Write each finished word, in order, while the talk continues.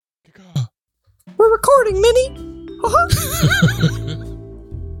We're recording, Minnie.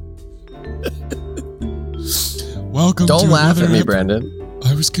 Welcome. Don't laugh at me, Brandon.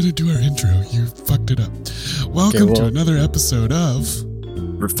 I was gonna do our intro. You fucked it up. Welcome to another episode of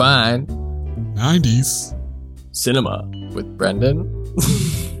Refined 90s Cinema with Brendan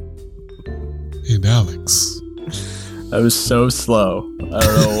and Alex. That was so slow. I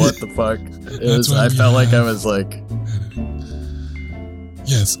don't know what the fuck. I felt like I was like.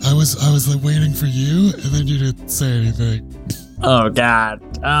 Yes, I was like waiting for you, and then you didn't say anything. Oh God!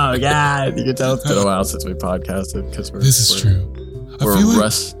 You can tell it's been a while since we podcasted because This is true. We're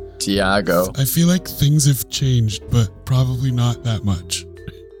Rustiago. I feel like things have changed, but probably not that much.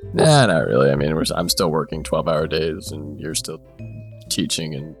 Nah, not really. I mean, I'm still working 12-hour days, and you're still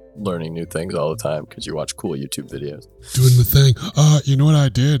teaching and learning new things all the time because you watch cool YouTube videos. Doing the thing. You know what I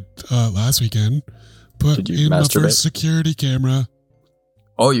did last weekend? Put in my first security camera.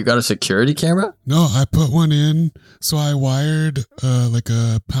 Oh, you got a security camera? No, I put one in. So I wired like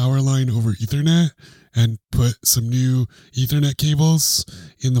a power line over Ethernet and put some new Ethernet cables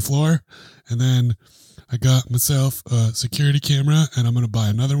in the floor. And then I got myself a security camera, and I'm going to buy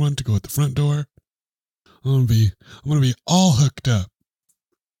another one to go at the front door. I'm going to be all hooked up.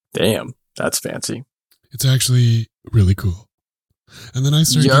 Damn, that's fancy. It's actually really cool. And then I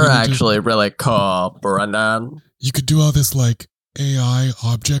started. You're actually really cool, Brendan. You could do all this like AI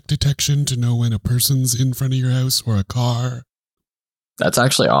object detection to know when a person's in front of your house or a car. That's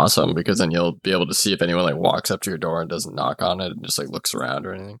actually awesome because then you'll be able to see if anyone like walks up to your door and doesn't knock on it and just like looks around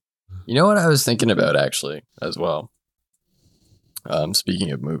or anything. You know what I was thinking about actually as well?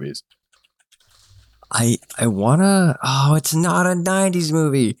 Speaking of movies. I wanna... Oh, it's not a 90s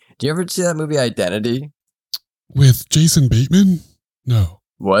movie. Do you ever see that movie Identity? With Jason Bateman? No.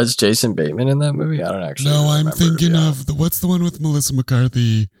 Was Jason Bateman in that movie? I don't actually No, I'm thinking of... what's the one with Melissa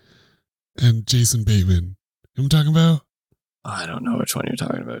McCarthy and Jason Bateman? You know what I'm talking about? I don't know which one you're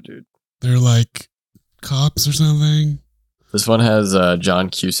talking about, dude. They're like cops or something. This one has John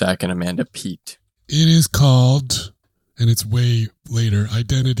Cusack and Amanda Peet. It is called, and it's way later,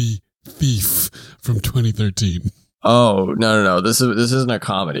 Identity Thief from 2013. Oh, no. This isn't a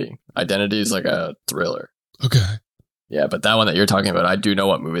comedy. Identity is like a thriller. Okay. Yeah, but that one that you're talking about, I do know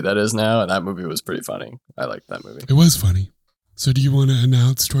what movie that is now, and that movie was pretty funny. I liked that movie. It was funny. So do you want to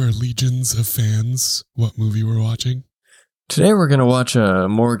announce to our legions of fans what movie we're watching? Today we're going to watch a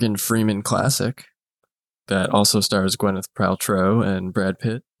Morgan Freeman classic that also stars Gwyneth Paltrow and Brad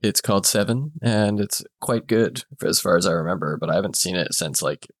Pitt. It's called Seven, and it's quite good as far as I remember, but I haven't seen it since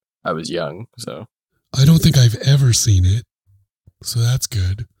like I was young, so. I don't think I've ever seen it, so that's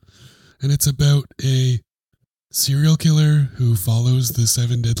good. And it's about a serial killer who follows the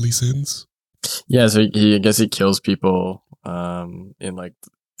 7 deadly sins. Yeah, so I guess he kills people in like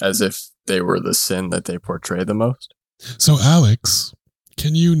as if they were the sin that they portray the most. So Alex,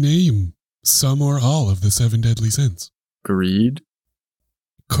 can you name some or all of the 7 deadly sins? Greed.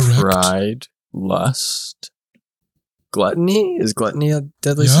 Correct. Pride. Lust. Gluttony? Is gluttony a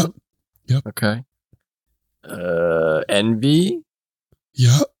deadly sin? Yep. Okay. Envy?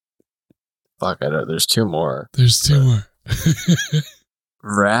 Yep. Fuck, I don't. There's 2 more. There's 2 more.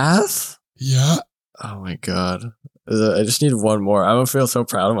 Wrath? Yeah. Oh my God. I just need 1 more. I'm going to feel so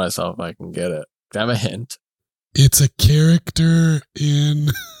proud of myself if I can get it. Can I have a hint? It's a character in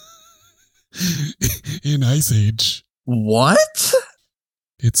in Ice Age. What?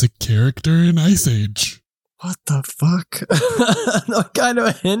 It's a character in Ice Age. What the fuck? What kind of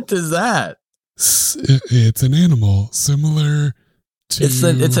a hint is that? It's an animal similar to...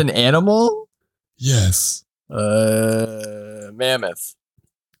 It's an animal? Yes. Mammoth.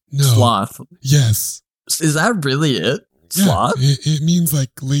 No. Sloth. Yes. Is that really it? Sloth? Yeah, it means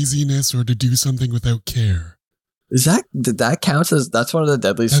like laziness or to do something without care. Did that count as... That's one of the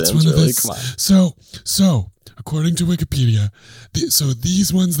deadly sins, really? Come on. So, according to Wikipedia, so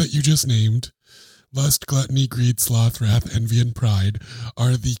these ones that you just named... Lust, gluttony, greed, sloth, wrath, envy, and pride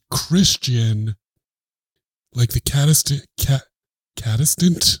are the Christian, like the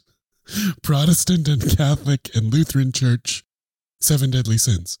Protestant and Catholic and Lutheran Church 7 deadly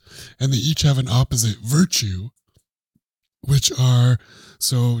sins. And they each have an opposite virtue, which are,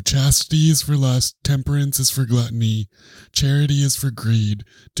 so chastity is for lust, temperance is for gluttony, charity is for greed,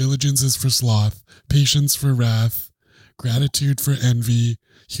 diligence is for sloth, patience for wrath, gratitude for envy,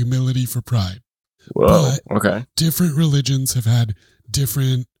 humility for pride. Whoa, but okay. Different religions have had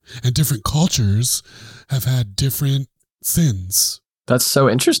different cultures have had different sins. That's so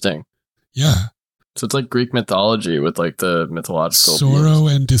interesting. Yeah. So it's like Greek mythology with like the mythological sorrow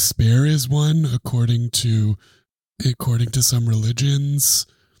beings. And despair is one, according to some religions.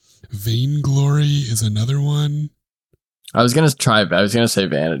 Vainglory is another one. I was gonna say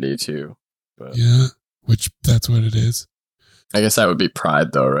vanity too, but Yeah, which that's what it is. I guess that would be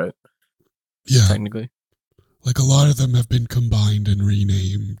pride, though, right? Yeah, technically. Like a lot of them have been combined and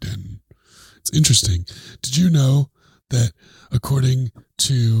renamed, and it's interesting. Did you know that according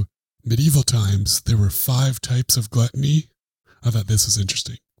to medieval times, there were 5 types of gluttony? I thought this was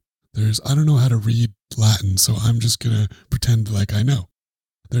interesting. I don't know how to read Latin, so I'm just going to pretend like I know.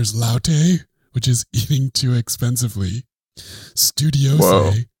 There's laute, which is eating too expensively. Studiose,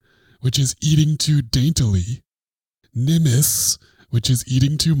 Whoa. which is eating too daintily. Nimis, which is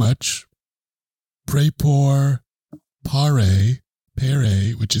eating too much. Prepor,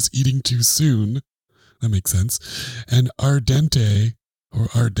 pere, which is eating too soon. That makes sense. And ardente, or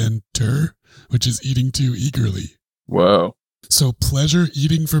ardenter, which is eating too eagerly. Whoa. So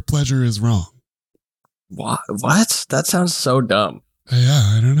eating for pleasure is wrong. What? That sounds so dumb.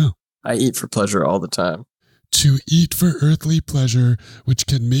 Yeah, I don't know. I eat for pleasure all the time. To eat for earthly pleasure, which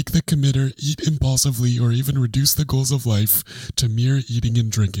can make the committer eat impulsively or even reduce the goals of life to mere eating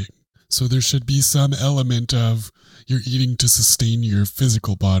and drinking. So there should be some element of you're eating to sustain your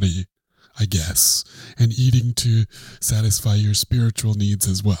physical body, I guess, and eating to satisfy your spiritual needs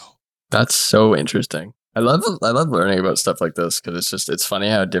as well. That's so interesting. I love learning about stuff like this because it's funny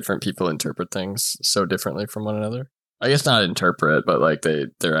how different people interpret things so differently from one another. I guess not interpret, but like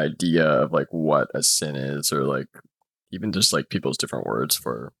their idea of like what a sin is, or like even just like people's different words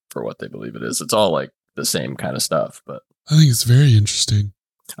for what they believe it is. It's all like the same kind of stuff. But I think it's very interesting.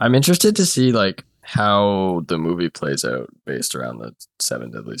 I'm interested to see like how the movie plays out based around the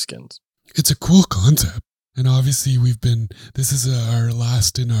 7 deadly sins. It's a cool concept. And obviously this is our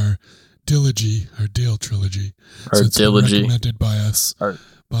last in our Dilogy, our Dale trilogy. Our Dilogy. Recommended by us. Our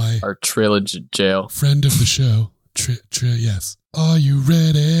trilogy jail. Friend of the show. Yes. Are you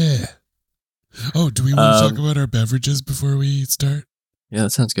ready? Oh, do we want to talk about our beverages before we start? Yeah,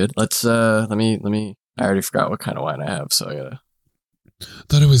 that sounds good. Let's, let me, I already forgot what kind of wine I have, so I gotta.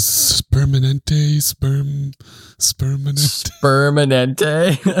 Thought it was Spermanente.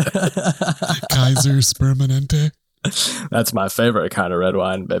 Kaiser Spermanente. That's my favorite kind of red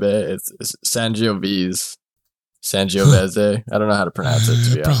wine, baby. It's Sangiovese. I don't know how to pronounce it,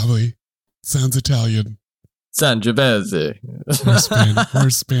 to be honest. Probably. Sounds Italian. Sangiovese. Or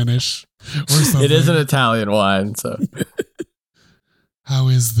Spanish. Or something. It is an Italian wine, so. How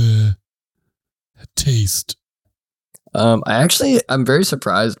is the taste? I'm very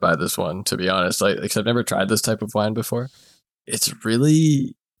surprised by this one, to be honest. Like, I've never tried this type of wine before. It's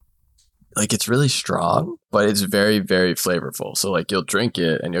really strong, but it's very, very flavorful. So like you'll drink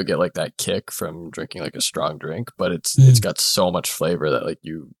it and you'll get like that kick from drinking like a strong drink, but it's got so much flavor that like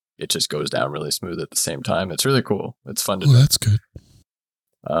it just goes down really smooth at the same time. It's really cool. It's fun to drink. That's good.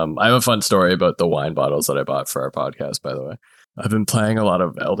 I have a fun story about the wine bottles that I bought for our podcast, by the way. I've been playing a lot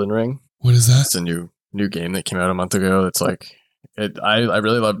of Elden Ring. What is that? It's a new game that came out a month ago. It's like I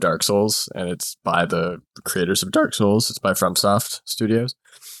really love Dark Souls, and it's by the creators of Dark Souls. It's by FromSoft Studios.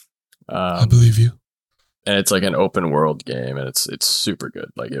 I believe you. And it's like an open world game, and it's super good.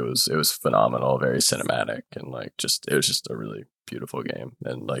 Like it was phenomenal, very cinematic, and like it was just a really beautiful game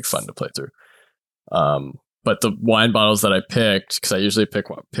and like fun to play through. But the wine bottles that I picked, because I usually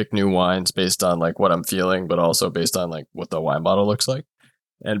pick new wines based on like what I'm feeling, but also based on like what the wine bottle looks like.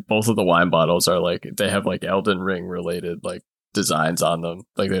 And both of the wine bottles are like, they have like Elden Ring related like designs on them.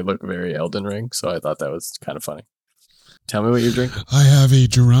 Like they look very Elden Ring. So I thought that was kind of funny. Tell me what you're drinking. I have a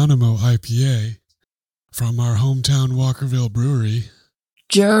Geronimo IPA from our hometown Walkerville Brewery.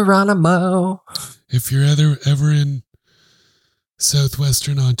 Geronimo. If you're ever in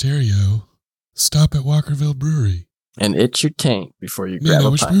southwestern Ontario, stop at Walkerville Brewery. And itch your taint before you grab a pint. I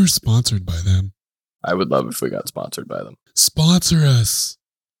wish we were sponsored by them. I would love if we got sponsored by them. Sponsor us.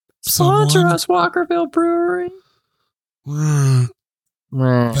 Sponsor us, Walkerville Brewery.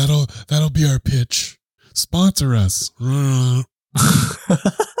 That'll be our pitch. Sponsor us. Or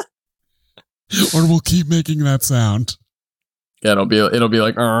we'll keep making that sound. Yeah, it'll be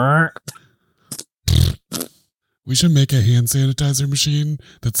like. We should make a hand sanitizer machine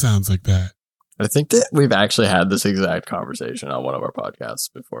that sounds like that. I think that we've actually had this exact conversation on one of our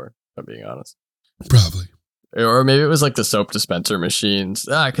podcasts before, if I'm being honest. Probably. Or maybe it was like the soap dispenser machines.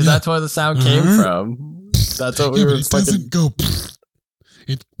 Because that's where the sound came from. That's what we were. But it doesn't go.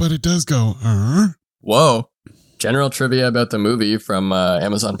 But it does go. Whoa. General trivia about the movie from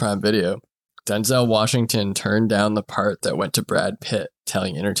Amazon Prime Video. Denzel Washington turned down the part that went to Brad Pitt,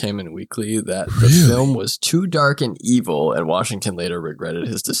 telling Entertainment Weekly that the film was too dark and evil, and Washington later regretted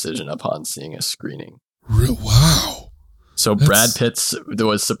his decision upon seeing a screening. Wow. So Brad Pitt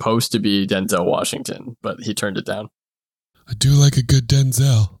was supposed to be Denzel Washington, but he turned it down. I do like a good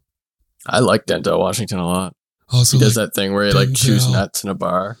Denzel. I like Denzel Washington a lot. Also, he does that thing where he like chews nuts in a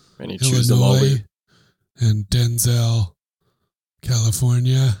bar and he chews them all. And Denzel,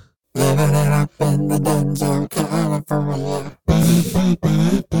 California. Living it up in the Denzel, California.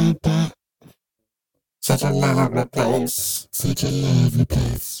 Such a lovely place. Such a lovely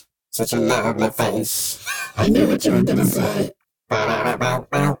place. Such a lovely face. I knew what you were gonna say.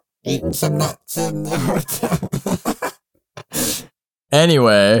 Eating some nuts in the hotel.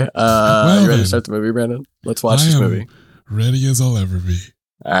 Anyway, well, you ready to start the movie, Brandon? Let's watch this movie. Ready as I'll ever be.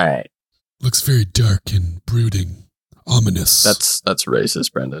 All right. Looks very dark and brooding, ominous. That's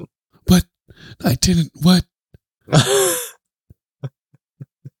racist, Brendan. What? I didn't. What?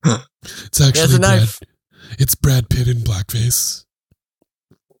 It's actually it's Brad Pitt in blackface.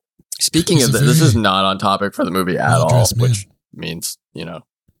 Speaking of this is not on topic for the movie at all, which means, you know,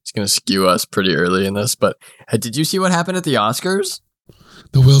 it's going to skew us pretty early in this. But did you see what happened at the Oscars?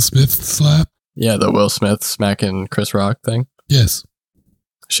 The Will Smith slap? Yeah, the Will Smith smacking Chris Rock thing. Yes.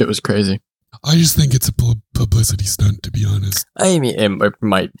 Shit was crazy. I just think it's a publicity stunt, to be honest. I mean, it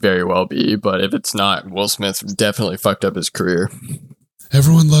might very well be, but if it's not, Will Smith definitely fucked up his career.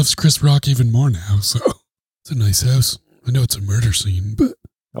 Everyone loves Chris Rock even more now, so it's a nice house. I know it's a murder scene, but...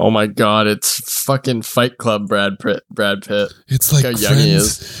 Oh my god, it's fucking Fight Club Brad Pitt. It's like Friends. Young he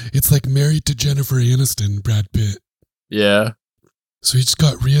is. It's like Married to Jennifer Aniston, Brad Pitt. Yeah. So he just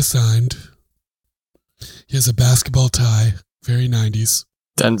got reassigned. He has a basketball tie. Very 90s.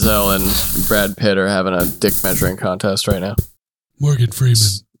 Denzel and Brad Pitt are having a dick measuring contest right now. Morgan Freeman.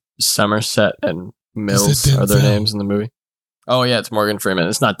 Somerset and Mills are their names in the movie. Oh yeah, it's Morgan Freeman.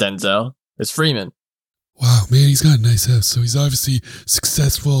 It's not Denzel. It's Freeman. Wow, man, he's got a nice house. So he's obviously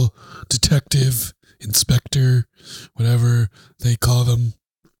successful detective, inspector, whatever they call them.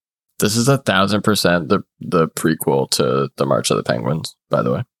 This is 1,000% the prequel to The March of the Penguins, by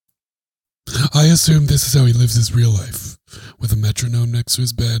the way. I assume this is how he lives his real life, with a metronome next to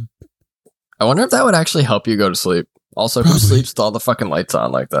his bed. I wonder if that would actually help you go to sleep. Also, Probably. Who sleeps with all the fucking lights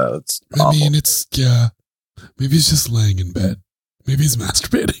on like that? It's awful. I mean, maybe he's just laying in bed. Maybe he's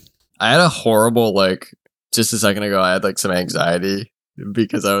masturbating. I had a horrible, just a second ago, I had some anxiety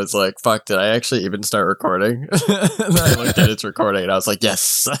because I was like, fuck, did I actually even start recording? And then I looked at its recording and I was like,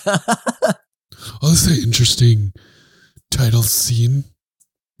 yes. Oh, this is an interesting title scene.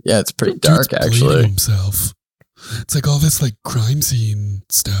 Yeah, it's pretty dark, actually. Himself. It's like all this crime scene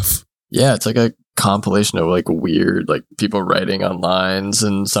stuff. Yeah, it's like a compilation of weird people writing on lines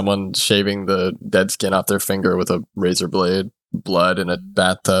and someone shaving the dead skin off their finger with a razor blade, blood in a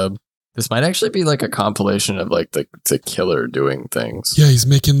bathtub. This might actually be a compilation of the killer doing things. Yeah, he's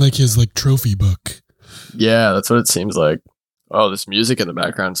making his trophy book. Yeah, that's what it seems like. Oh, this music in the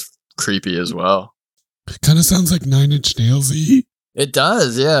background's creepy as well. Kind of sounds like 9 Inch Nails-y. It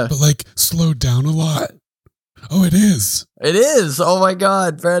does, yeah. But slowed down a lot. Oh, it is. It is. Oh my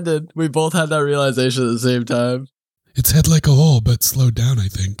god, Brandon. We both had that realization at the same time. It's Head Like a Hole, but slowed down, I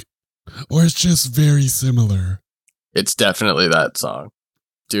think. Or it's just very similar. It's definitely that song.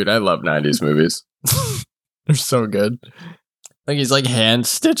 Dude, I love 90s movies. They're so good. He's hand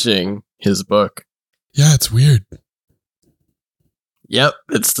stitching his book. Yeah, it's weird. Yep,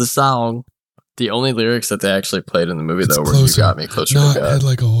 it's the song. The only lyrics that they actually played in the movie, it's though, closer. were "You Got Me Closer Not to God." Head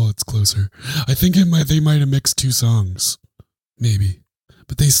Like a Hole, it's closer. I think they might have mixed 2 songs. Maybe.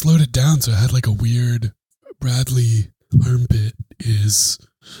 But they slowed it down, so it had a weird Bradley armpit is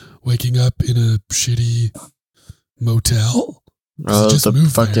waking up in a shitty motel. Oh, just the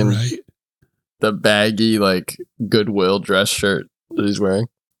moved fucking there, right? The baggy Goodwill dress shirt that he's wearing.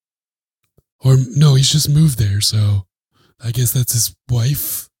 Or no, he's just moved there, so I guess that's his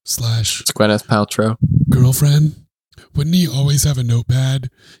wife / It's Gwyneth Paltrow. Girlfriend. Wouldn't he always have a notepad?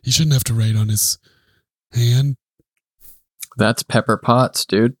 He shouldn't have to write on his hand. That's Pepper Potts,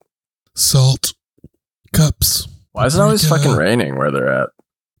 dude. Salt. Cups. Why is it always fucking raining where they're at?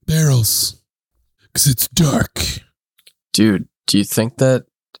 Barrels. Because it's dark. Dude, do you think that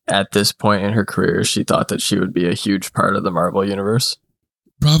at this point in her career, she thought that she would be a huge part of the Marvel Universe?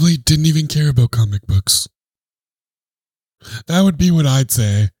 Probably didn't even care about comic books. That would be what I'd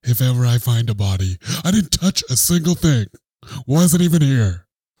say if ever I find a body. I didn't touch a single thing. Wasn't even here.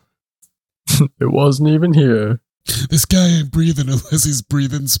 It wasn't even here. This guy ain't breathing unless he's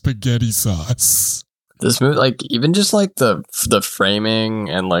breathing spaghetti sauce. This movie, even just the framing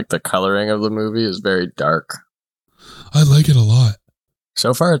and the coloring of the movie is very dark. I like it a lot.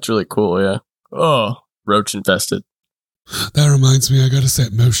 So far, it's really cool, yeah. Oh, roach infested. That reminds me, I gotta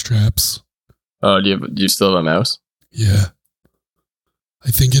set mouse traps. Oh, do you still have a mouse? Yeah. I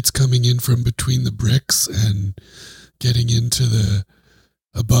think it's coming in from between the bricks and getting into the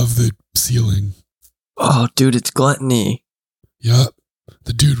above the ceiling. Oh, dude, it's gluttony. Yup.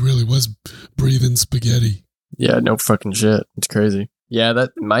 The dude really was breathing spaghetti. Yeah, no fucking shit. It's crazy. Yeah,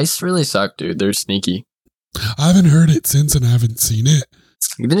 that mice really suck, dude. They're sneaky. I haven't heard it since and I haven't seen it.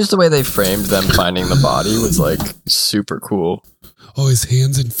 Even just the way they framed them finding the body was like super cool. Oh, his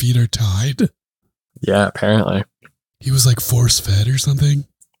hands and feet are tied? Yeah, apparently. He was like force fed or something?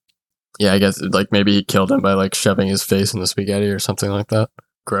 Yeah, I guess like maybe he killed him by like shoving his face in the spaghetti or something like that.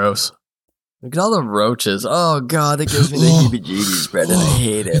 Gross. Look at all the roaches. Oh god, it gives me the heebie-jeebies, Brendan. I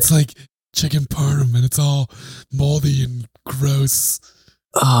hate it. It's like chicken parm and it's all moldy and gross.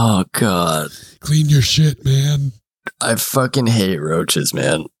 Oh god. Clean your shit, man. I fucking hate roaches,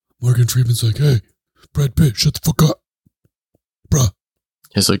 man. Morgan Freeman's like, hey, Brad Pitt, shut the fuck up. Bruh.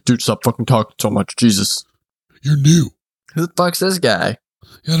 He's like, dude, stop fucking talking so much. Jesus. You're new. Who the fuck's this guy?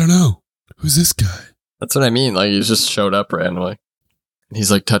 I don't know. Who's this guy? That's what I mean. Like, he's just showed up randomly. And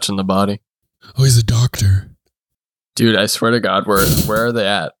he's like touching the body. Oh, he's a doctor. Dude, I swear to God, where are they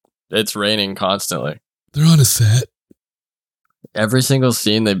at? It's raining constantly. They're on a set. Every single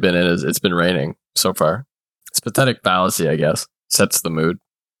scene they've been in, it's been raining so far. It's pathetic fallacy, I guess. Sets the mood.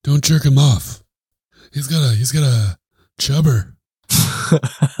 Don't jerk him off. He's got a chubber.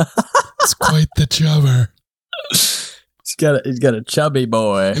 It's quite the chubber. He's got a chubby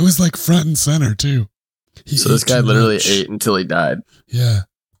boy. It was like front and center too. So this guy literally ate until he died. Yeah.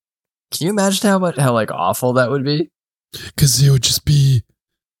 Can you imagine how like awful that would be? Because it would just be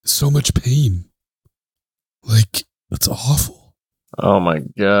so much pain. Like, that's awful. Oh my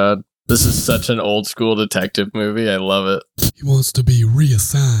god. This is such an old school detective movie. I love it. He wants to be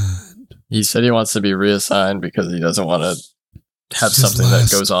reassigned. He said he wants to be reassigned because he doesn't want to have It's something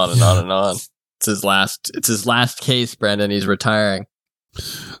that goes on and on and on. It's his last case, Brendan. He's retiring.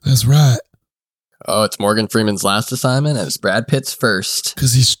 That's right. Oh, it's Morgan Freeman's last assignment and it's Brad Pitt's first.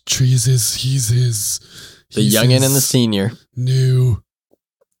 Because he's his the youngin' and the senior. New.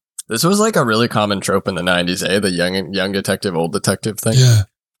 This was like a really common trope in the 90s, eh? The young detective, old detective thing. Yeah.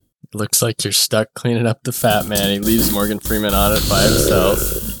 Looks like you're stuck cleaning up the fat man. He leaves Morgan Freeman on it by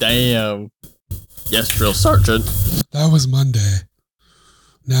himself. Damn. Yes, drill sergeant. That was Monday.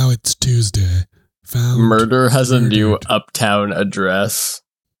 Now it's Tuesday. Murder has a new uptown address.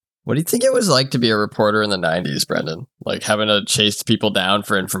 What do you think it was like to be a reporter in the 90s, Brendan? Like having to chase people down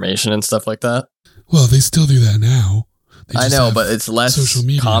for information and stuff like that? Well, they still do that now. I know, but it's less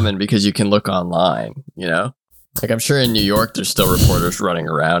common because you can look online, you know? Like I'm sure in New York there's still reporters running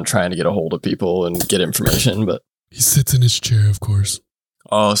around trying to get a hold of people and get information, but... He sits in his chair, of course.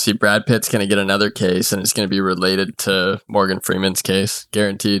 Oh, see, Brad Pitt's going to get another case and it's going to be related to Morgan Freeman's case.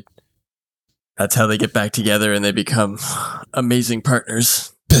 Guaranteed. That's how they get back together and they become amazing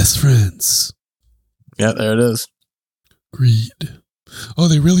partners. Best friends. Yeah, there it is. Greed. Oh,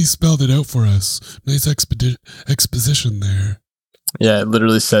 they really spelled it out for us. Nice exposition there. Yeah, it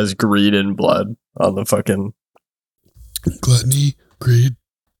literally says greed and blood on the fucking... Gluttony, greed.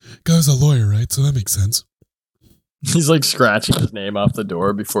 Guy's a lawyer, right? So that makes sense. He's like scratching his name off the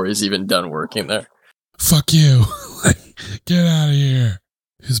door before he's even done working there. Fuck you. Get out of here.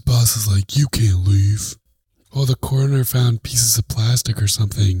 His boss is like, you can't leave. Oh, the coroner found pieces of plastic or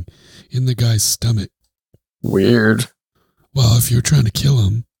something in the guy's stomach. Weird. Well, if you're trying to kill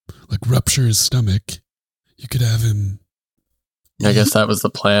him, like rupture his stomach, you could have him... I guess that was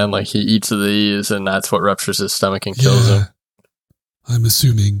the plan. Like he eats these and that's what ruptures his stomach and kills him. I'm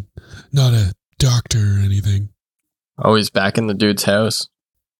assuming. Not a doctor or anything. Oh, he's back in the dude's house.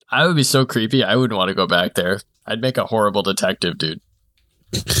 I would be so creepy. I wouldn't want to go back there. I'd make a horrible detective, dude.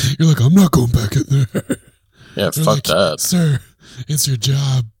 You're like, I'm not going back in there. Yeah, They're fuck like, that. Sir, it's your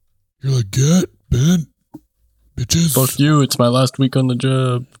job. You're like, get, Ben. Bitches. Fuck you. It's my last week on the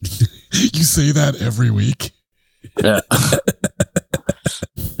job. You say that every week. Yeah.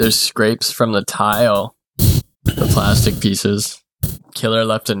 There's scrapes from the tile. The plastic pieces. Killer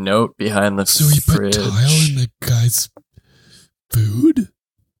left a note behind the So he fridge. put tile in the guy's food?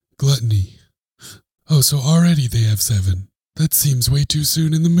 Gluttony. Oh, so already they have 7. That seems way too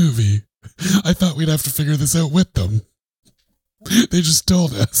soon in the movie. I thought we'd have to figure this out with them. They just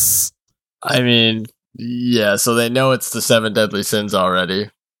told us. I mean, yeah, so they know it's the 7 deadly sins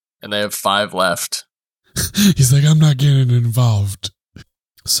already. And they have 5 left. He's like, I'm not getting involved.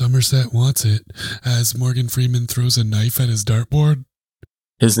 Somerset wants it as Morgan Freeman throws a knife at his dartboard.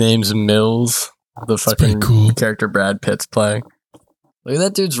 His name's Mills, the fucking cool character Brad Pitt's playing. Look at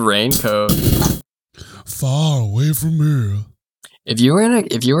that dude's raincoat. Far away from here. If you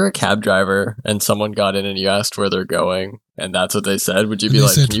were a cab driver and someone got in and you asked where they're going and that's what they said, would you And be they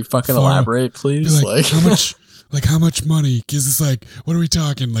like, said, "Can you fucking "Far-" elaborate, Be please?" like, how much? Like how much money? Because it's like, what are we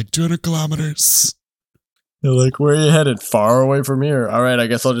talking? Like 200 kilometers? They're like, "Where are you headed? Far away from here." All right, I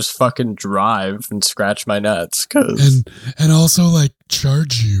guess I'll just fucking drive and scratch my nuts. Cause And also like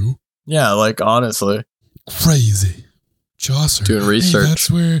charge you. yeah, like honestly, Crazy. Chaucer. doing Hey, research. that's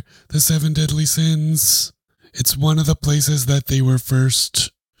where the 7 deadly sins. It's one of the places that they were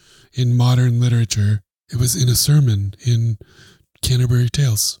first in modern literature. It was in a sermon in Canterbury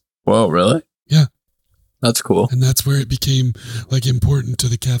Tales. Whoa, really? Yeah. That's cool. And that's where it became like important to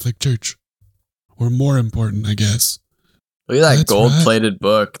the Catholic Church. Or more important, I guess. Look at that That's gold-plated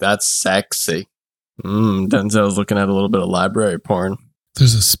book. That's sexy. Denzel's looking at a little bit of library porn.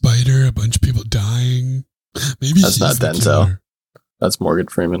 There's a spider, a bunch of people dying. Maybe That's he's not the Denzel. killer. That's Morgan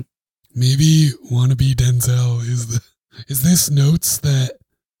Freeman. Maybe wannabe Denzel is this notes that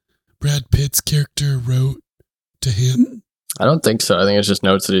Brad Pitt's character wrote to him? I don't think so. I think it's just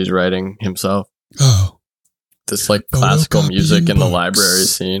notes that he's writing himself. Oh. This like classical music in the books. library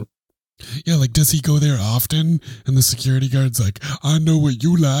scene. Yeah, like does he go there often? And the security guard's like, I know what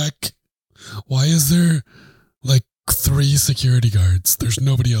you like. Why is there like 3 security guards? There's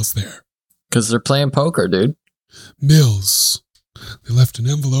nobody else there. Because they're playing poker, dude. Mills. They left an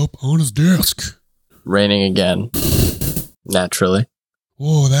envelope on his desk. Raining again. Naturally.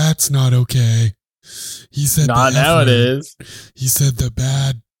 Whoa, that's not okay. He said Not the F now word. it is. He said the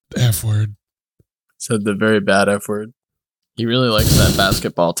bad F word. Said the very bad F word. He really likes that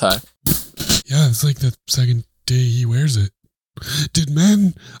basketball tie. Yeah, it's like the second day he wears it. Did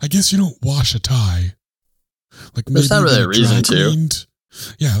men, I guess you don't wash a tie. Like maybe There's not really get a it reason dry to. cleaned.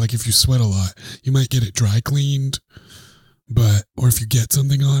 Yeah, like if you sweat a lot, you might get it dry cleaned. But, or if you get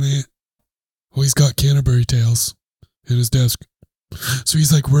something on it. Oh, he's got Canterbury Tales in his desk. So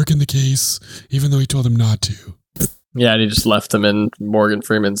he's like working the case, even though he told him not to. Yeah, and he just left him in Morgan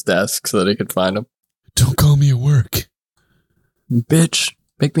Freeman's desk so that he could find him. Don't call me at work. Bitch,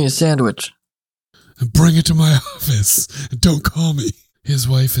 make me a sandwich. And bring it to my office. And don't call me. His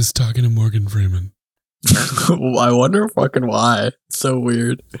wife is talking to Morgan Freeman. I wonder fucking why. It's so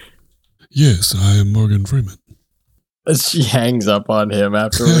weird. Yes, I am Morgan Freeman. She hangs up on him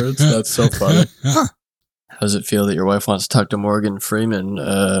afterwards. That's so funny. How does it feel that your wife wants to talk to Morgan Freeman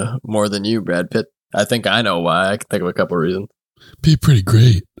more than you, Brad Pitt? I think I know why. I can think of a couple of reasons. Be pretty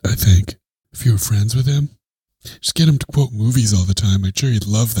great, I think. If you were friends with him. Just get him to quote movies all the time. I'm sure he'd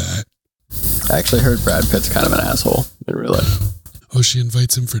love that. I actually heard Brad Pitt's kind of an asshole in real life. Oh, she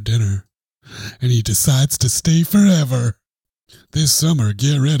invites him for dinner. And he decides to stay forever. This summer,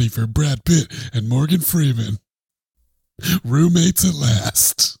 get ready for Brad Pitt and Morgan Freeman. Roommates at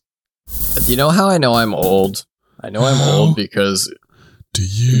last. You know how I know I'm old? I know I'm How old because Do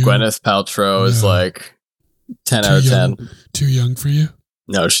you? Gwyneth Paltrow is No. like 10 out of 10. Too young for you?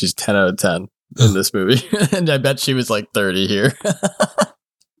 No, she's 10 out of 10 in this movie. And I bet she was like 30 here.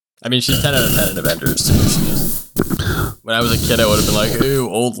 I mean, she's 10 out of 10 in Avengers. When I was a kid, I would have been like, ooh,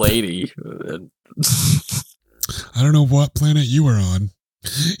 old lady. I don't know what planet you were on.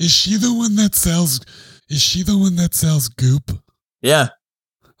 Is she the one that sells goop? Yeah.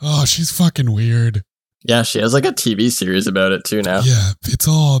 Oh, she's fucking weird. Yeah, she has like a TV series about it too now. Yeah, it's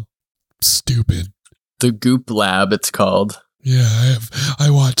all stupid. The Goop Lab, it's called. Yeah, I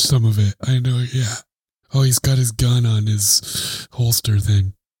watched some of it. I know, yeah. Oh, he's got his gun on his holster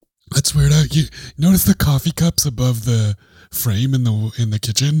thing. That's weird. You notice the coffee cups above the frame in the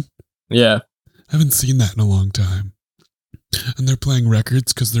kitchen? Yeah. I haven't seen that in a long time. And they're playing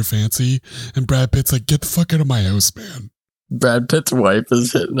records because they're fancy. And Brad Pitt's like, get the fuck out of my house, man. Brad Pitt's wife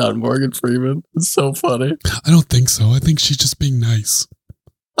is hitting on Morgan Freeman. It's so funny. I don't think so. I think she's just being nice.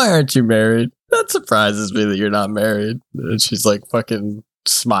 Why aren't you married? That surprises me that you're not married. And she's like fucking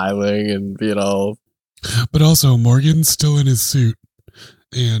smiling and being all... But also, Morgan's still in his suit.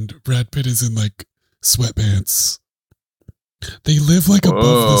 And Brad Pitt is in like sweatpants. They live like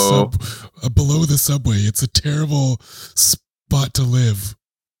below the subway. It's a terrible spot to live.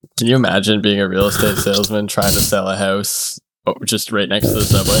 Can you imagine being a real estate salesman trying to sell a house just right next to the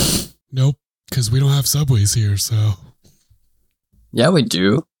subway? Nope, because we don't have subways here, so. Yeah, we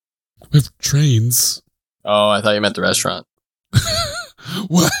do. We have trains. Oh, I thought you meant the restaurant.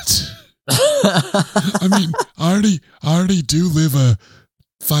 What? I mean, I already do live a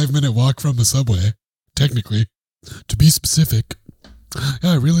 5-minute walk from the subway, technically. To be specific.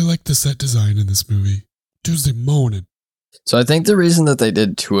 Yeah, I really like the set design in this movie. Tuesday morning. So I think the reason that they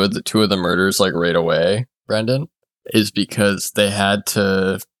did two of the murders like right away, Brendan, is because they had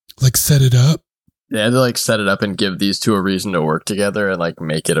to Like set it up? They had to like set it up and give these two a reason to work together and like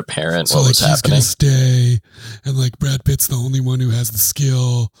make it apparent So what like was he's happening. gonna stay, and like Brad Pitt's the only one who has the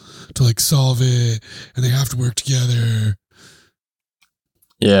skill to like solve it, and they have to work together,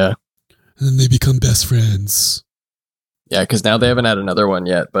 Yeah. and then they become best friends. Yeah, because now they haven't had another one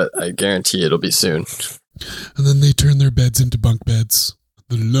yet, but I guarantee it'll be soon. And then they turn their beds into bunk beds.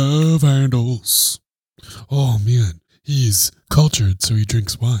 The love handles. Oh man, he's cultured, so he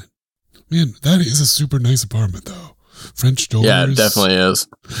drinks wine. Man, that is a super nice apartment though. French doors. Yeah, it definitely is.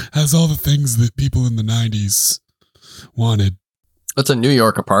 Has all the things that people in the 90s wanted. It's a New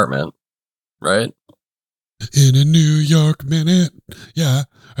York apartment, right? In a New York minute. Yeah.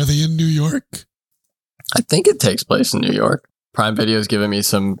 Are they in New York? I think it takes place in New York. Prime Video's giving me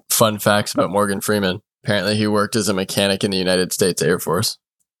some fun facts about Morgan Freeman. Apparently he worked as a mechanic in the United States Air Force.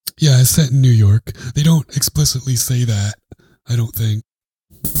 Yeah, it's set in New York. They don't explicitly say that, I don't think.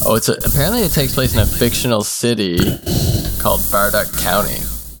 Oh, apparently it takes place in a fictional city called Bardock County.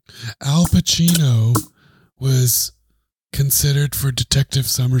 Al Pacino was considered for Detective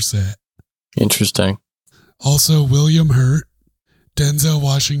Somerset. Interesting. Also, William Hurt, Denzel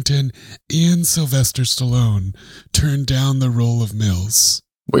Washington, and Sylvester Stallone turned down the role of Mills.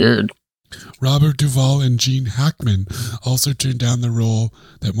 Weird. Robert Duvall and Gene Hackman also turned down the role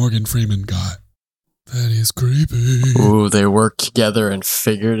that Morgan Freeman got. That is creepy. Ooh, they worked together and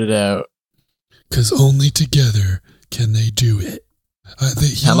figured it out. Because only together can they do it.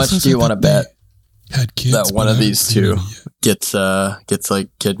 How much do you want to bet had kids, that one but of I these haven't seen two any yet. gets like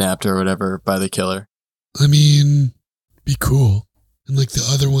kidnapped or whatever by the killer? I mean, be cool. And like the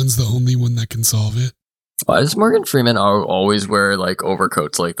other one's the only one that can solve it. Why does Morgan Freeman always wear like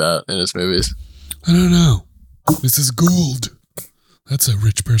overcoats like that in his movies? I don't know. Mrs. Gould. That's a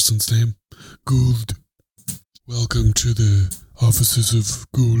rich person's name. Gould. Welcome to the offices of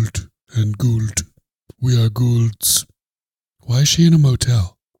Gould and Gould. We are Goulds. Why is she in a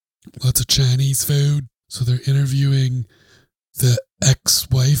motel? Lots of Chinese food. So they're interviewing the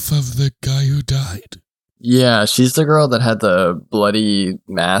ex-wife of the guy who died. Yeah, she's the girl that had the bloody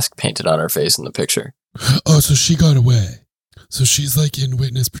mask painted on her face in the picture. Oh, so she got away. So she's like in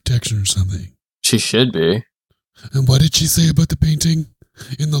witness protection or something. She should be. And what did she say about the painting?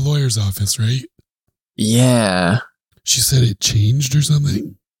 In the lawyer's office, right? Yeah. She said it changed or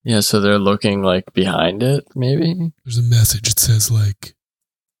something? Yeah, so they're looking like behind it, maybe? There's a message. It says like,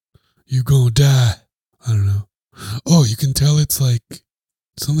 you gonna die. I don't know. Oh, you can tell it's like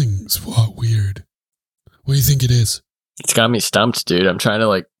something's weird. What do you think it is? It's got me stumped, dude. I'm trying to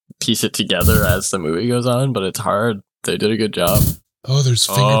like piece it together as the movie goes on, but it's hard. They did a good job. Oh, there's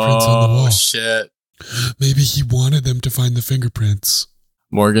fingerprints on the wall. Oh, shit. Maybe he wanted them to find the fingerprints.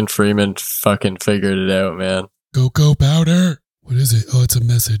 Morgan Freeman fucking figured it out, man. Cocoa powder. What is it? Oh, it's a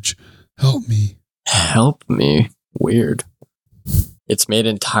message. Help me. Help me. Weird. It's made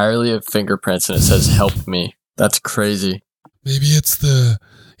entirely of fingerprints and it says help me. That's crazy. Maybe it's the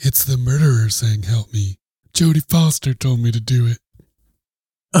murderer saying help me. Jodie Foster told me to do it.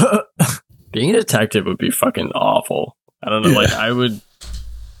 Being a detective would be fucking awful. I don't know. Yeah. Like I don't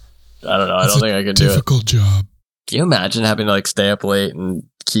know. I don't think I could do it. Difficult job. Can you imagine having to like stay up late and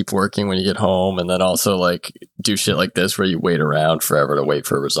keep working when you get home and then also like do shit like this where you wait around forever to wait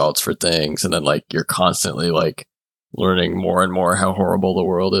for results for things and then like you're constantly like learning more and more how horrible the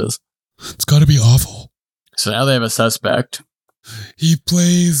world is. It's got to be awful. So now they have a suspect. He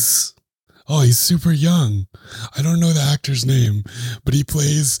plays... Oh, he's super young. I don't know the actor's name, but he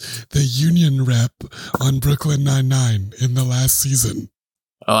plays the union rep on Brooklyn Nine-Nine in the last season.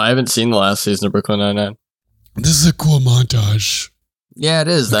 Oh, I haven't seen the last season of Brooklyn Nine-Nine. This is a cool montage. Yeah, it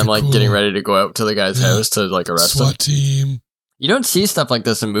is. Them like getting ready to go out to the guy's house to like arrest him. SWAT team. You don't see stuff like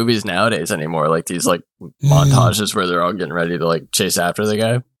this in movies nowadays anymore. Like these like montages where they're all getting ready to like chase after the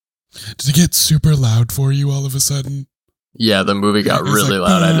guy. Did it get super loud for you all of a sudden? Yeah, the movie got really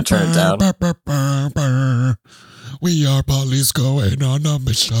loud. I had to turn it down. We are police going on a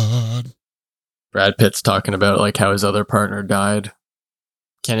mission. Brad Pitt's talking about like how his other partner died.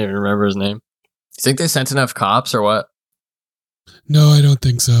 Can't even remember his name. You think they sent enough cops or what? No, I don't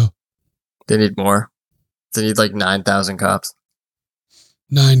think so. They need more. They need like 9,000 cops.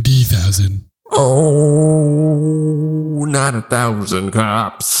 90,000. Oh, 9,000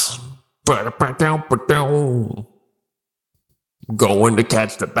 cops. Going to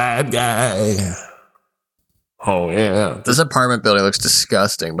catch the bad guy. Oh, yeah. This apartment building looks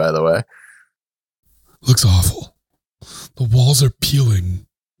disgusting, by the way. Looks awful. The walls are peeling.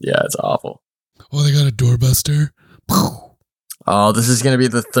 Yeah, it's awful. Oh, they got a doorbuster. Oh, this is going to be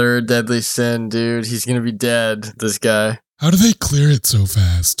the third deadly sin, dude. He's going to be dead, this guy. How do they clear it so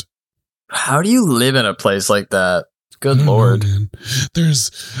fast? How do you live in a place like that? I Good don't know, Lord. man.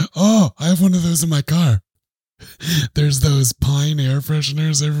 I have one of those in my car. There's those Pine air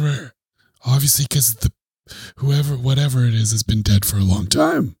fresheners everywhere. Obviously, because whatever it is, has been dead for a long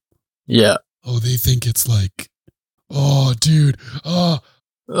time. Yeah. Oh, they think it's like, oh, dude, Oh,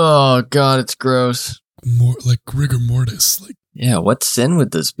 God, it's gross. more like rigor mortis, like Yeah, what sin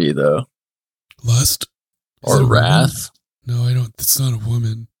would this be, though? lust Is it Or a woman? wrath? No, I don't. It's not a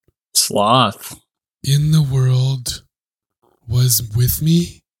woman. Sloth. In the world was with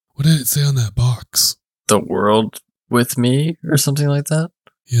me. What did it say on that box? The world with me or something like that?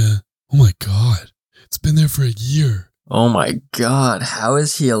 Yeah. Oh my God. It's been there for a year. Oh my God, how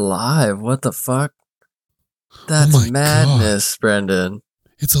is he alive? What the fuck? That's my madness, Brendan.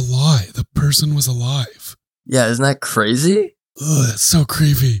 It's a lie. The person was alive. Yeah, isn't that crazy? Ugh, that's so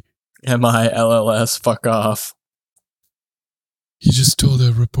creepy. MILLS, fuck off. He just told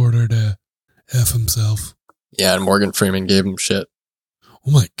a reporter to F himself. Yeah, and Morgan Freeman gave him shit.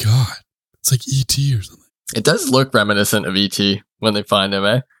 Oh my God. It's like E.T. or something. It does look reminiscent of E.T. when they find him,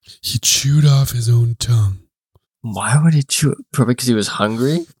 eh? He chewed off his own tongue. Why would he chew? Probably because he was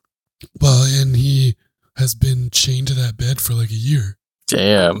hungry? Well, and he has been chained to that bed for like a year.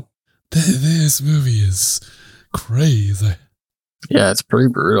 Damn. This movie is crazy. Yeah, it's pretty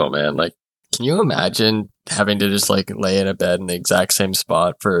brutal, man. Like, can you imagine having to just like lay in a bed in the exact same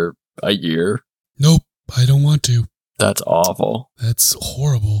spot for a year? Nope, I don't want to. That's awful. That's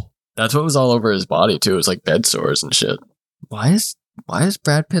horrible. That's what was all over his body too. It was like bed sores and shit. Why is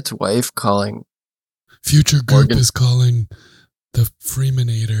Brad Pitt's wife calling? Future Goop Morgan- is calling the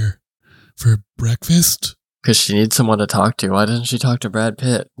Freeminator for breakfast. Because she needs someone to talk to. Why doesn't she talk to Brad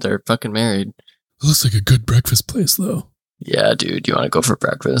Pitt? They're fucking married. It looks like a good breakfast place, though. Yeah, dude. You want to go for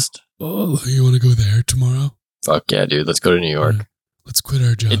breakfast? Oh, you want to go there tomorrow? Fuck yeah, dude. Let's go to New York. Yeah. Let's quit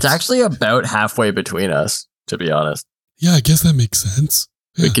our jobs. It's actually about halfway between us, to be honest. Yeah, I guess that makes sense.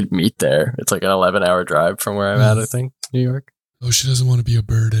 Yeah. We could meet there. It's like an 11-hour drive from where I'm at, I think, New York. Oh, she doesn't want to be a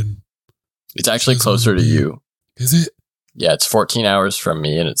burden. It's actually She doesn't closer wanna to be- you. Is it? Yeah, it's 14 hours from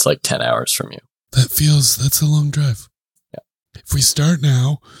me, and it's like 10 hours from you. That's a long drive. Yeah. If we start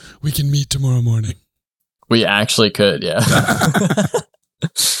now, we can meet tomorrow morning. We actually could, yeah.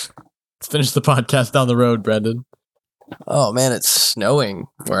 Let's finish the podcast down the road, Brendan. Oh, man, it's snowing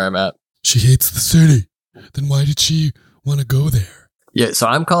where I'm at. She hates the city. Then why did she want to go there? Yeah, so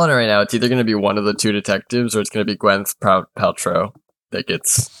I'm calling it right now. It's either going to be one of the two detectives or it's going to be Gwyneth Paltrow that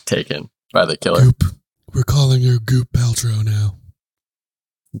gets taken by the killer. Goop. We're calling her Goop Paltrow now.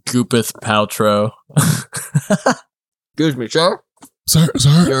 Goopeth Paltrow. Excuse me, sir. Sorry?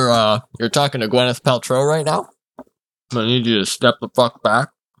 You're talking to Gwyneth Paltrow right now? I need you to step the fuck back.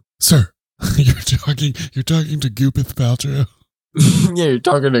 Sir, you're talking to Goopeth Paltrow. Yeah, you're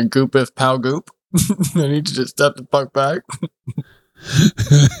talking to Goopeth Pal Goop. I need you to step the fuck back.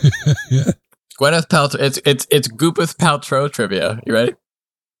 Yeah. Gwyneth Paltrow. It's Goopeth Paltrow trivia. You ready?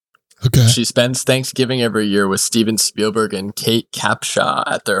 Okay. She spends Thanksgiving every year with Steven Spielberg and Kate Capshaw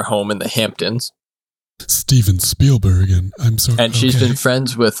at their home in the Hamptons. Steven Spielberg, and I'm so. And she's okay. been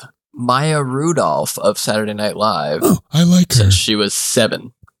friends with Maya Rudolph of Saturday Night Live Oh, I like her. since she was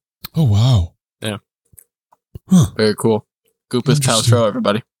 7. Oh wow. Yeah. Huh. Very cool. Goopeth Interesting. Paltrow,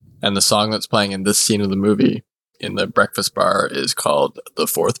 everybody. And the song that's playing in this scene of the movie in the breakfast bar is called The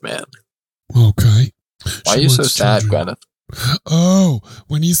Fourth Man. Okay. Why She are you so wants sad, children. Gwyneth? Oh,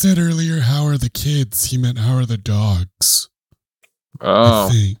 when he said earlier, "How are the kids?" he meant "How are the dogs?" I Oh.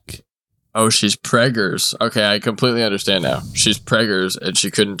 think. Oh, she's preggers. Okay, I completely understand now. She's preggers, and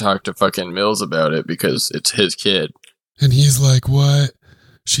she couldn't talk to fucking Mills about it because it's his kid. And he's like, "What?"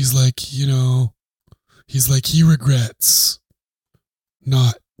 She's like, he's like, he regrets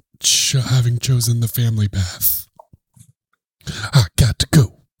not having chosen the family path. I got to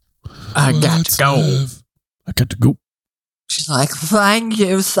go. I got Let's to go. live. I got to go. She's like, thank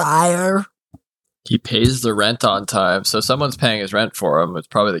you, sire. He pays the rent on time, so someone's paying his rent for him. It's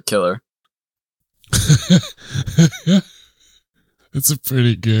probably the killer. It's a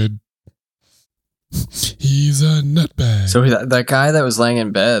pretty good. He's a nutbag. So that guy that was laying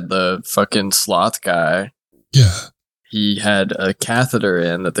in bed, the fucking sloth guy, Yeah. he had a catheter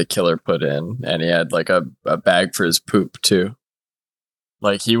in that the killer put in, and he had like a bag for his poop too.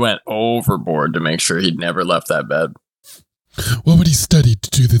 Like he went overboard to make sure he'd never left that bed. What would he study to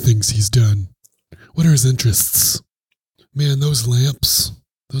do the things he's done? What are his interests? Man, those lamps.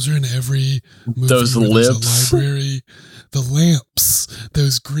 Those are in every movie. Those where there's lips. A library. The lamps.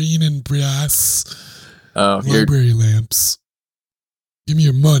 Those green and brass Oh, here, library lamps. Give me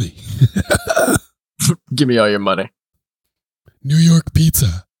your money. give me all your money. New York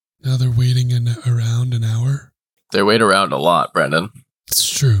pizza. Now they're waiting around an hour. They wait around a lot, Brendan. It's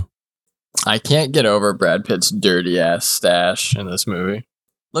true. I can't get over Brad Pitt's dirty ass stash in this movie.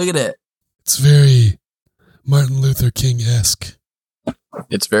 Look at it. It's very Martin Luther King-esque.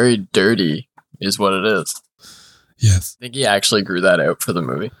 It's very dirty, is what it is. Yes. I think he actually grew that out for the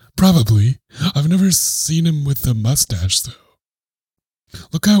movie. Probably. I've never seen him with the mustache, though.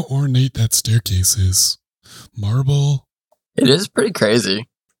 Look how ornate that staircase is. Marble. It is pretty crazy.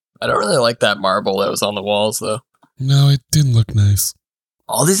 I don't really like that marble that was on the walls, though. No, it didn't look nice.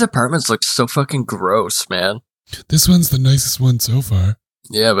 All these apartments look so fucking gross, man. This one's the nicest one so far.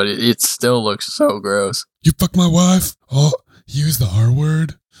 Yeah, but it still looks so gross. You fuck my wife? Oh, use the R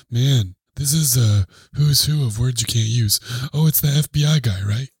word? Man, this is a who's who of words you can't use. Oh, it's the FBI guy,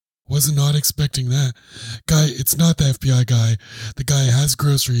 right? Wasn't not expecting that. Guy, it's not the FBI guy. The guy has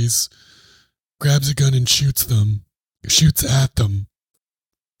groceries, grabs a gun and shoots at them.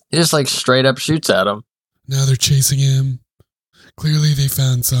 He just like straight up shoots at him. Now they're chasing him. Clearly they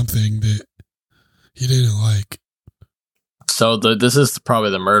found something that he didn't like. So this is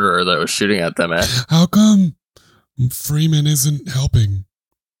probably the murderer that was shooting at them, eh? How come Freeman isn't helping?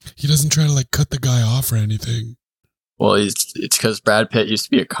 He doesn't try to like cut the guy off or anything. Well, it's because Brad Pitt used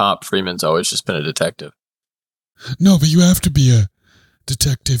to be a cop. Freeman's always just been a detective. No, but you have to be a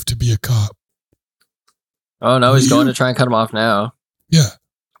detective to be a cop. Oh, no, he's going to try and cut him off now. Yeah.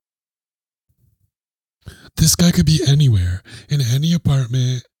 This guy could be anywhere, in any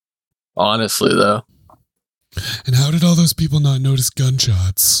apartment. Honestly, though. And how did all those people not notice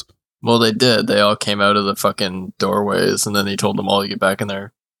gunshots? Well, they did. They all came out of the fucking doorways, and then he told them all to get back in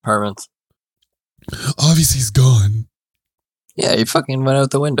their apartments. Obviously he's gone. Yeah, he fucking went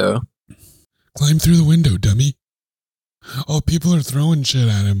out the window. Climb through the window, dummy. Oh, people are throwing shit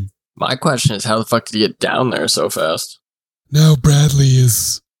at him. My question is, how the fuck did he get down there so fast? Now Bradley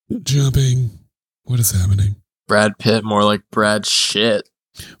is jumping. What is happening? Brad Pitt, more like Brad shit.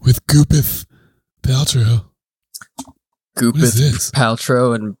 With Goopeth Paltrow. Goopeth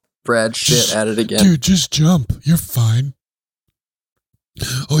Paltrow and Brad shit at it again. Dude, just jump. You're fine.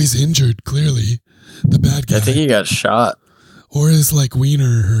 Oh, he's injured, clearly. The bad guy. I think he got shot. Or his, like,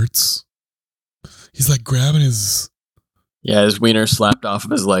 wiener hurts. He's, like, grabbing his... Yeah, his wiener slapped off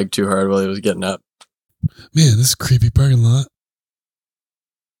of his leg too hard while he was getting up. Man, this is a creepy parking lot.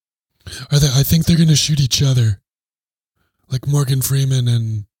 I think they're going to shoot each other. Like Morgan Freeman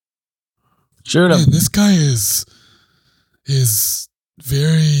and... Shoot him. Man, this guy is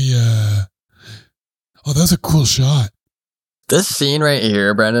very... Oh, that was a cool shot. This scene right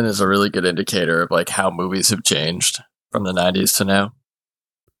here, Brendan, is a really good indicator of like how movies have changed from the 90s to now.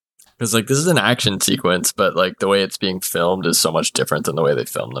 Because like this is an action sequence, but like the way it's being filmed is so much different than the way they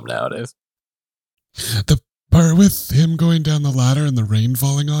film them nowadays. The part with him going down the ladder and the rain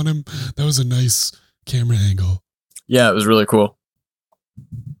falling on him, that was a nice camera angle. Yeah, it was really cool.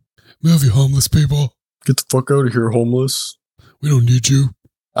 Move, you homeless people. Get the fuck out of here, homeless. We don't need you.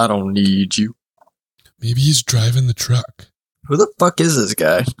 I don't need you. Maybe he's driving the truck. Who the fuck is this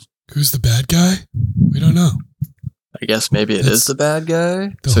guy? Who's the bad guy? We don't know. I guess maybe it is the bad guy.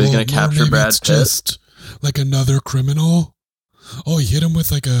 So he's going to capture Brad Pitt. Just like another criminal. Oh, he hit him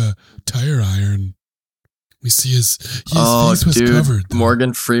with like a tire iron. We see his face was covered. Though.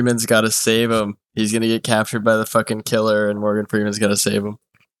 Morgan Freeman's got to save him. He's going to get captured by the fucking killer and Morgan Freeman's going to save him.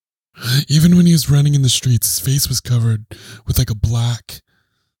 Even when he was running in the streets, his face was covered with like a black.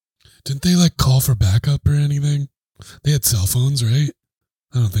 Didn't they like call for backup or anything? They had cell phones, right?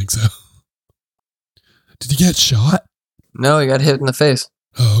 I don't think so. Did he get shot? No, he got hit in the face.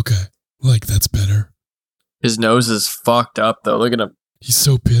 Oh, okay. Like, that's better. His nose is fucked up, though. Look at him. He's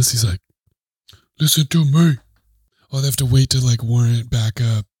so pissed. He's like, listen to me. Oh, they have to wait to, like, warrant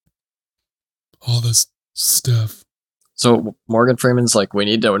backup. All this stuff. So Morgan Freeman's like, we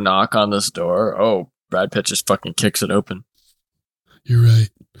need to knock on this door. Oh, Brad Pitt just fucking kicks it open. You're right.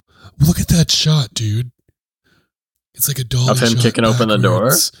 Look at that shot, dude. It's like a dolly of him shot kicking backwards. open the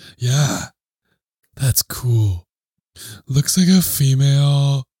door? Yeah. That's cool. Looks like a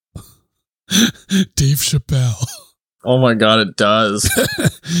female Dave Chappelle. Oh my god, it does.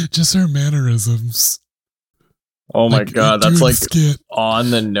 Just her mannerisms. Oh my like, god, that's like skit.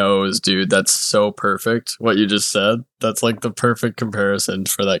 On the nose, dude. That's so perfect. What you just said. That's like the perfect comparison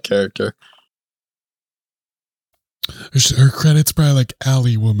for that character. Her credit's probably like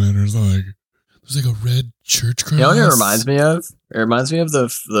Alley Woman or something. There's like a red church cross. You know what it reminds me of? It reminds me of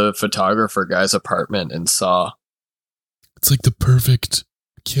the photographer guy's apartment in Saw. It's like the perfect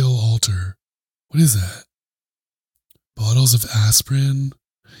kill altar. What is that? Bottles of aspirin.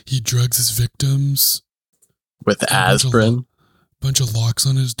 He drugs his victims. With aspirin? bunch of locks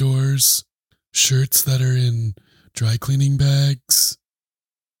on his doors, shirts that are in dry cleaning bags,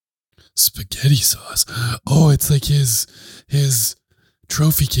 spaghetti sauce. Oh, it's like his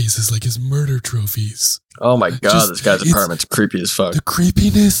trophy cases, like his murder trophies. Oh my god, this guy's apartment's creepy as fuck. The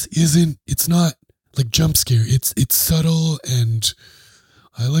creepiness it's not like jump scare. It's subtle, and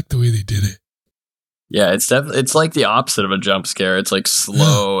I like the way they did it. Yeah, it's like the opposite of a jump scare. It's like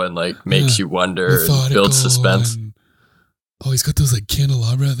slow and like makes you wonder and builds suspense. He's got those like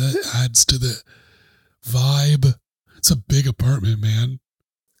candelabra that adds to the vibe. It's a big apartment, man.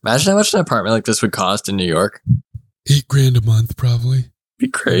 Imagine how much an apartment like this would cost in New York. $8,000 a month, probably. Be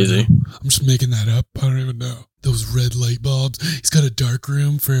crazy. I'm just making that up. I don't even know. Those red light bulbs. He's got a dark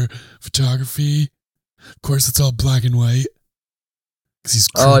room for photography. Of course, it's all black and white. 'Cause he's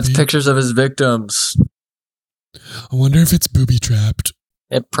creepy. Oh, it's pictures of his victims. I wonder if it's booby trapped.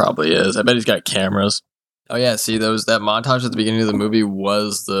 It probably is. I bet he's got cameras. Oh yeah, see that montage at the beginning of the movie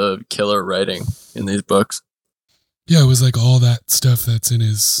was the killer writing in these books. Yeah, it was like all that stuff that's in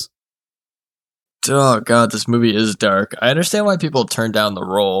his... Oh god, this movie is dark. I understand why people turn down the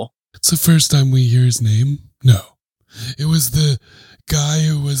role. It's the first time we hear his name? No. It was the guy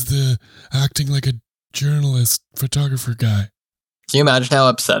who was the acting like a journalist, photographer guy. Can you imagine how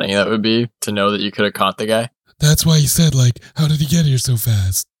upsetting that would be to know that you could have caught the guy? That's why he said, like, how did he get here so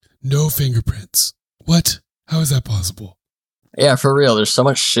fast? No fingerprints. What? How is that possible? Yeah, for real, there's so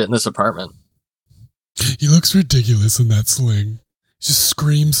much shit in this apartment. He looks ridiculous in that sling. He just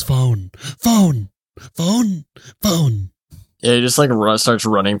screams phone. Phone! Phone! Phone! Yeah, he just like starts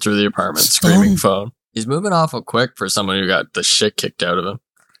running through the apartment screaming phone. He's moving awful quick for someone who got the shit kicked out of him.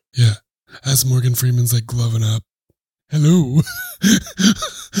 Yeah. As Morgan Freeman's like gloving up. Hello.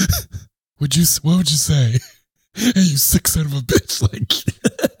 What would you say? Hey, you sick son of a bitch! Like,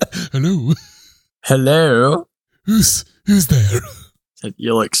 hello. Hello. Who's there? Said,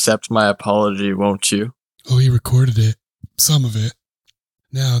 you'll accept my apology, won't you? Oh, he recorded it. Some of it.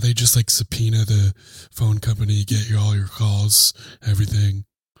 Now they just like subpoena the phone company, get all your calls, everything.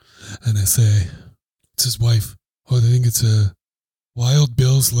 And I say, it's his wife. Oh, they think it's a Wild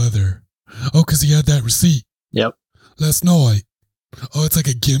Bill's leather. Oh, because he had that receipt. Yep. Last night. Oh, it's like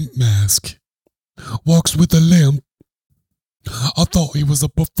a gimp mask. Walks with a limp. I thought he was a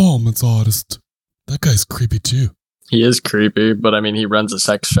performance artist. That guy's creepy too. He is creepy, but I mean, he runs a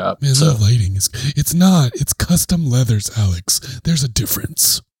sex shop. Man, so. the lighting is... It's not. It's custom leathers, Alex. There's a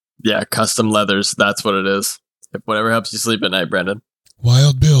difference. Yeah, custom leathers. That's what it is. Whatever helps you sleep at night, Brendan.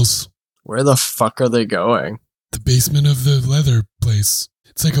 Wild Bills. Where the fuck are they going? The basement of the leather place.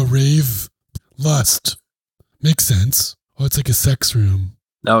 It's like a rave. Lust. Makes sense. Oh, it's like a sex room.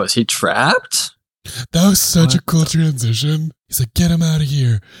 No, is he trapped? That was such a cool transition. He's like, get him out of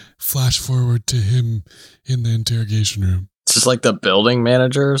here. Flash forward to him in the interrogation room. It's just like the building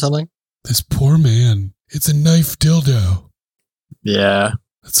manager or something? This poor man. It's a knife dildo. Yeah.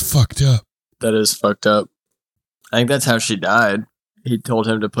 That's fucked up. That is fucked up. I think that's how she died. He told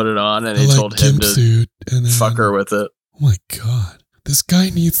him to put it on and he like told him to suit and then, fuck her with it. Oh my god. This guy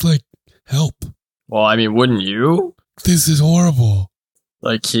needs like help. Well, I mean, wouldn't you? This is horrible.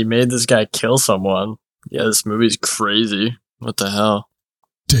 Like, he made this guy kill someone. Yeah, this movie's crazy. What the hell?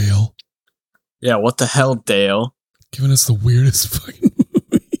 Dale. Yeah, what the hell, Dale? Giving us the weirdest fucking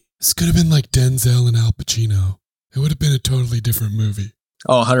movie. This could have been like Denzel and Al Pacino. It would have been a totally different movie.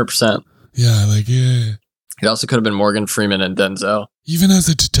 Oh, 100%. Yeah, like, yeah. It also could have been Morgan Freeman and Denzel. Even as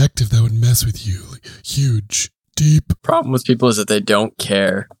a detective, that would mess with you. Like, huge, deep. Problem with people is that they don't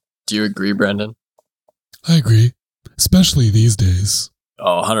care. Do you agree, Brendan? I agree. Especially these days.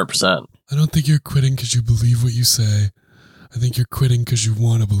 Oh, 100%. I don't think you're quitting because you believe what you say. I think you're quitting because you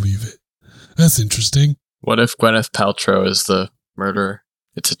want to believe it. That's interesting. What if Gwyneth Paltrow is the murderer?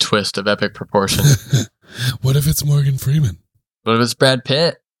 It's a twist of epic proportion. What if it's Morgan Freeman? What if it's Brad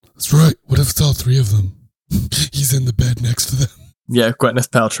Pitt? That's right. What if it's all three of them? He's in the bed next to them. Yeah, Gwyneth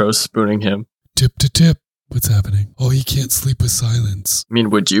Paltrow's spooning him. Tip to tip. What's happening? Oh, he can't sleep with silence. I mean,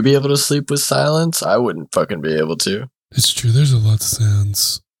 would you be able to sleep with silence? I wouldn't fucking be able to. It's true. There's a lot of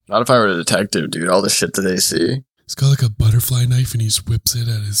sounds. Not if I were a detective, dude. All the shit that they see. He's got like a butterfly knife and he just whips it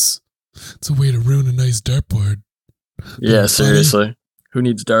at his... It's a way to ruin a nice dartboard. Yeah, seriously. Who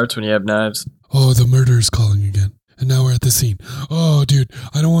needs darts when you have knives? Oh, the murderer's calling again. And now we're at the scene. Oh, dude,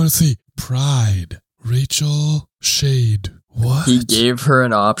 I don't want to see. Pride. Rachel Shade. What? He gave her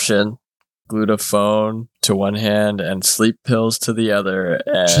an option. Glued a phone to one hand and sleep pills to the other.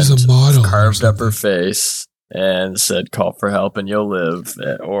 And she's a model. Carved up her face and said, call for help and you'll live.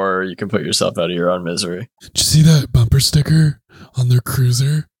 Or you can put yourself out of your own misery. Did you see that bumper sticker on their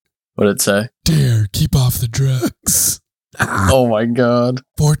cruiser? What did it say? Dare, keep off the drugs. Oh my god.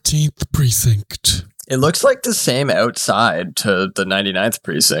 14th precinct. It looks like the same outside to the 99th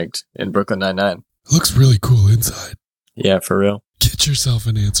precinct in Brooklyn Nine-Nine. It looks really cool inside. Yeah, for real. Get yourself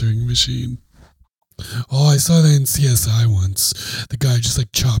an answering machine. Oh, I saw that in CSI once. The guy just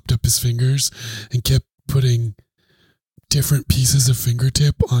like chopped up his fingers and kept putting different pieces of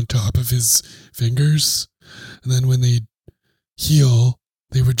fingertip on top of his fingers. And then when they heal,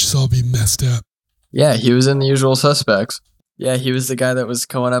 they would just all be messed up. Yeah, he was in The Usual Suspects. Yeah, he was the guy that was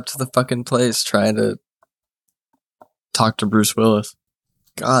going up to the fucking place trying to talk to Bruce Willis.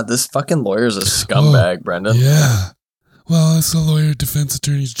 God, this fucking lawyer's a scumbag, Brendan. Yeah. Well, it's a lawyer defense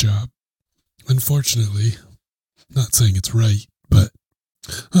attorney's job. Unfortunately. Not saying it's right, but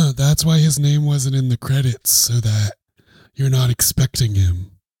that's why his name wasn't in the credits, so that you're not expecting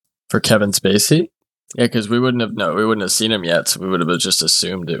him. For Kevin Spacey? Yeah, because we wouldn't have seen him yet, so we would have just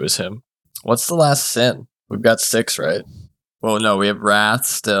assumed it was him. What's the last sin? We've got 6, right? Well, no, we have Wrath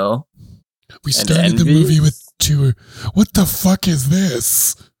still. We started the movie with 2. What the fuck is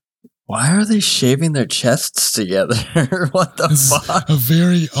this? Why are they shaving their chests together? What the fuck? A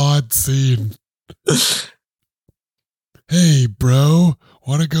very odd scene. Hey, bro,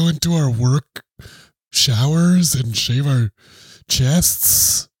 want to go into our work showers and shave our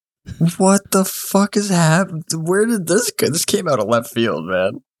chests? What the fuck is happening? Where did this go? This came out of left field,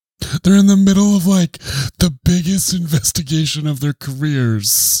 man. They're in the middle of like the biggest investigation of their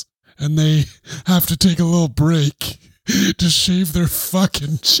careers, and they have to take a little break to shave their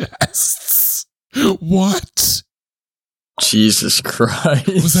fucking chests. What? Jesus Christ.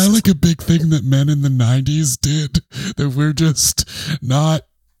 Was that like a big thing that men in the 90s did that we're just not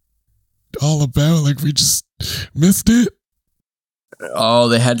all about? Like we just missed it? Oh,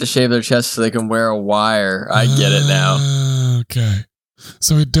 they had to shave their chest so they can wear a wire. I get it now. Okay.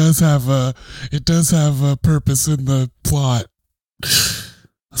 So it does have a purpose in the plot. I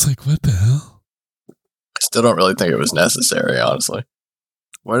was like, what the hell? I still don't really think it was necessary, honestly.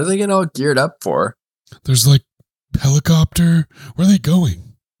 What are they getting all geared up for? There's like helicopter. Where are they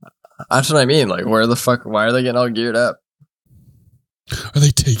going? That's what I mean. Like, where the fuck? Why are they getting all geared up? Are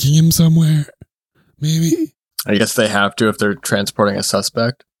they taking him somewhere? Maybe. I guess they have to if they're transporting a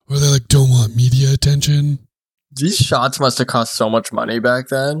suspect. Or they like don't want media attention. These shots must have cost so much money back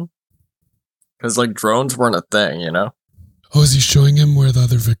then. Because, like, drones weren't a thing, you know? Oh, is he showing him where the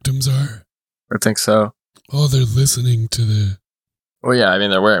other victims are? I think so. Oh, they're listening to the... Well, yeah, I mean,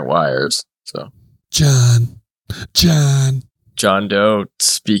 they're wearing wires, so... John Doe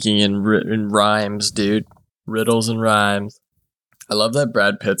speaking in rhymes, dude. Riddles and rhymes. I love that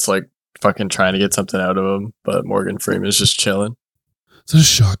Brad Pitt's, like, fucking trying to get something out of him, but Morgan Freeman's just chilling. Is that a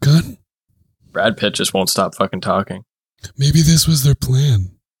shotgun? Brad Pitt just won't stop fucking talking. Maybe this was their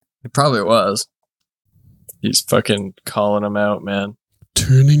plan. It probably was. He's fucking calling him out, man.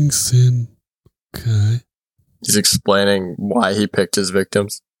 Turning sin. Okay. He's explaining why he picked his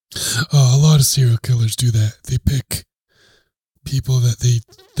victims. Oh, a lot of serial killers do that. They pick people that they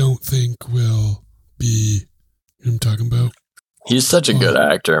don't think will be... You know what I'm talking about? He's such a good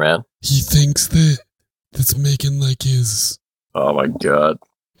actor, man. He thinks that's making like his... Oh my god.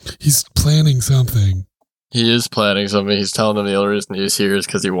 He's planning something. He is planning something. He's telling them the only reason he's here is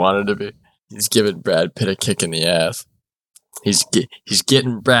because he wanted to be. He's giving Brad Pitt a kick in the ass. He's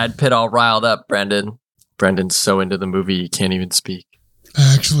getting Brad Pitt all riled up, Brendan. Brendan's so into the movie he can't even speak.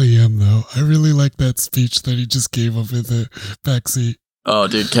 I actually am, though. I really like that speech that he just gave up in the backseat. Oh,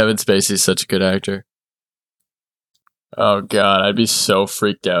 dude, Kevin Spacey's such a good actor. Oh, God, I'd be so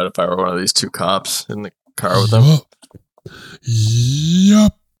freaked out if I were one of these 2 cops in the car with them.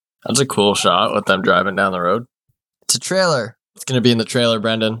 Yup. That's a cool shot with them driving down the road. It's a trailer. It's going to be in the trailer,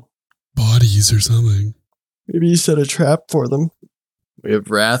 Brendan. Bodies or something. Maybe you set a trap for them. We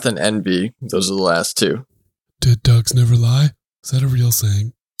have Wrath and Envy. Those are the last 2. Dead dogs never lie? Is that a real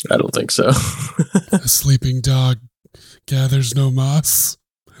saying? I don't think so. A sleeping dog gathers no moss?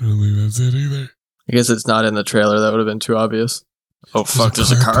 I don't think that's it either. I guess it's not in the trailer. That would have been too obvious. Oh, fuck,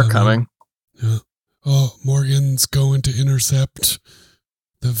 there's a car coming. Yeah. Oh, Morgan's going to intercept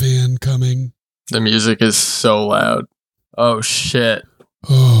the van coming. The music is so loud. Oh, shit.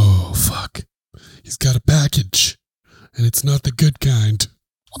 Oh, fuck. He's got a package, and it's not the good kind.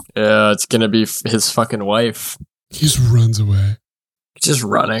 Yeah, it's gonna be his fucking wife. He just runs away. Just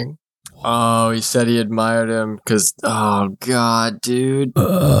running. Oh, he said he admired him because... Oh, God, dude.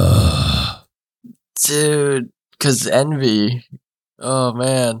 Dude, because envy. Oh,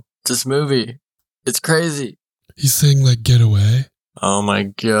 man. This movie. It's crazy. He's saying, like, get away. Oh, my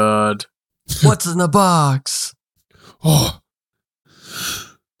God. What's in the box? Oh,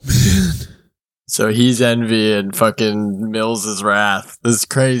 man. So he's envying fucking Mills' wrath. This is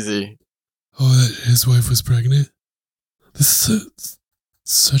crazy. Oh, that his wife was pregnant? This is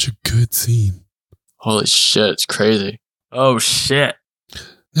such a good scene. Holy shit, it's crazy. Oh shit.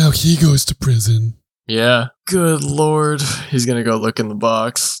 Now he goes to prison. Yeah. Good lord. He's gonna go look in the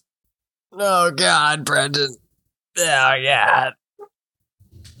box. Oh god, Brendan. Oh god.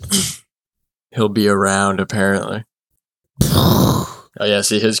 He'll be around, apparently. Oh yeah,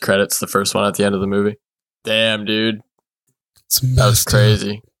 see his credits, the first one at the end of the movie. Damn, dude. That was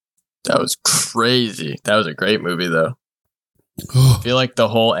crazy. That was crazy. That was a great movie, though. Oh. I feel like the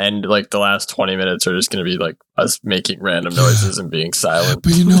whole end, like the last 20 minutes are just going to be like us making random noises and being silent.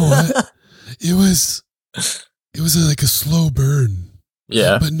 But you know what? It was like a slow burn.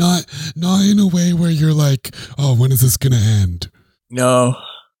 Yeah. But not in a way where you're like, oh, when is this going to end? No.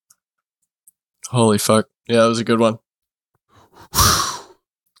 Holy fuck. Yeah, that was a good one.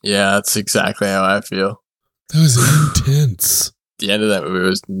 Yeah, that's exactly how I feel. That was intense. The end of that movie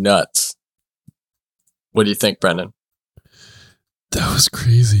was nuts. What do you think, Brendan? That was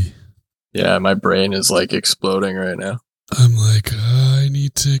crazy. Yeah, my brain is like exploding right now. I'm like, I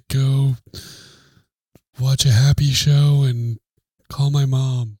need to go watch a happy show and call my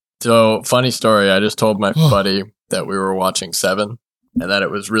mom. So, funny story. I just told my buddy that we were watching Seven and that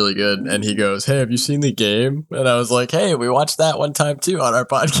it was really good. And he goes, hey, have you seen The Game? And I was like, hey, we watched that one time too on our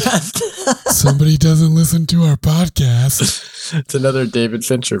podcast. Somebody doesn't listen to our podcast. It's another David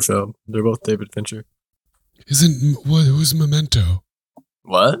Fincher film. They're both David Fincher. Who's Memento?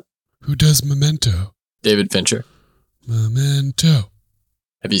 What? Who does Memento? David Fincher. Memento.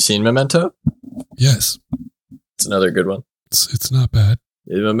 Have you seen Memento? Yes. It's another good one. It's not bad.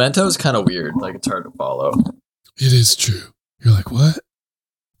 Memento is kind of weird. Like, it's hard to follow. It is true. You're like, what?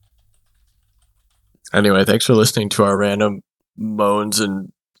 Anyway, thanks for listening to our random moans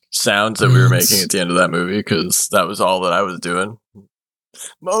and sounds that we were making at the end of that movie, because that was all that I was doing.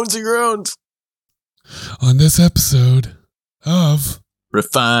 Moans and groans. On this episode of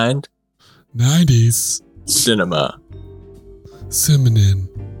Refined 90s Cinema. Simonym.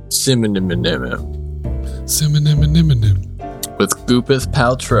 With Goopeth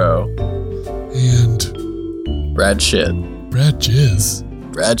Paltrow. And Brad Shit. Brad Jizz.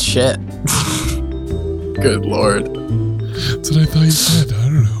 Brad Shit. Good lord. That's what I thought you said. I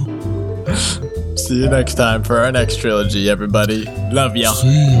don't know. See you next time for our next trilogy, everybody. Love ya. See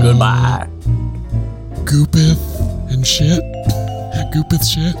ya. Goodbye. Goopeth and shit. Goopeth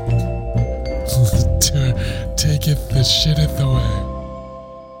shit. Taketh the shitteth away.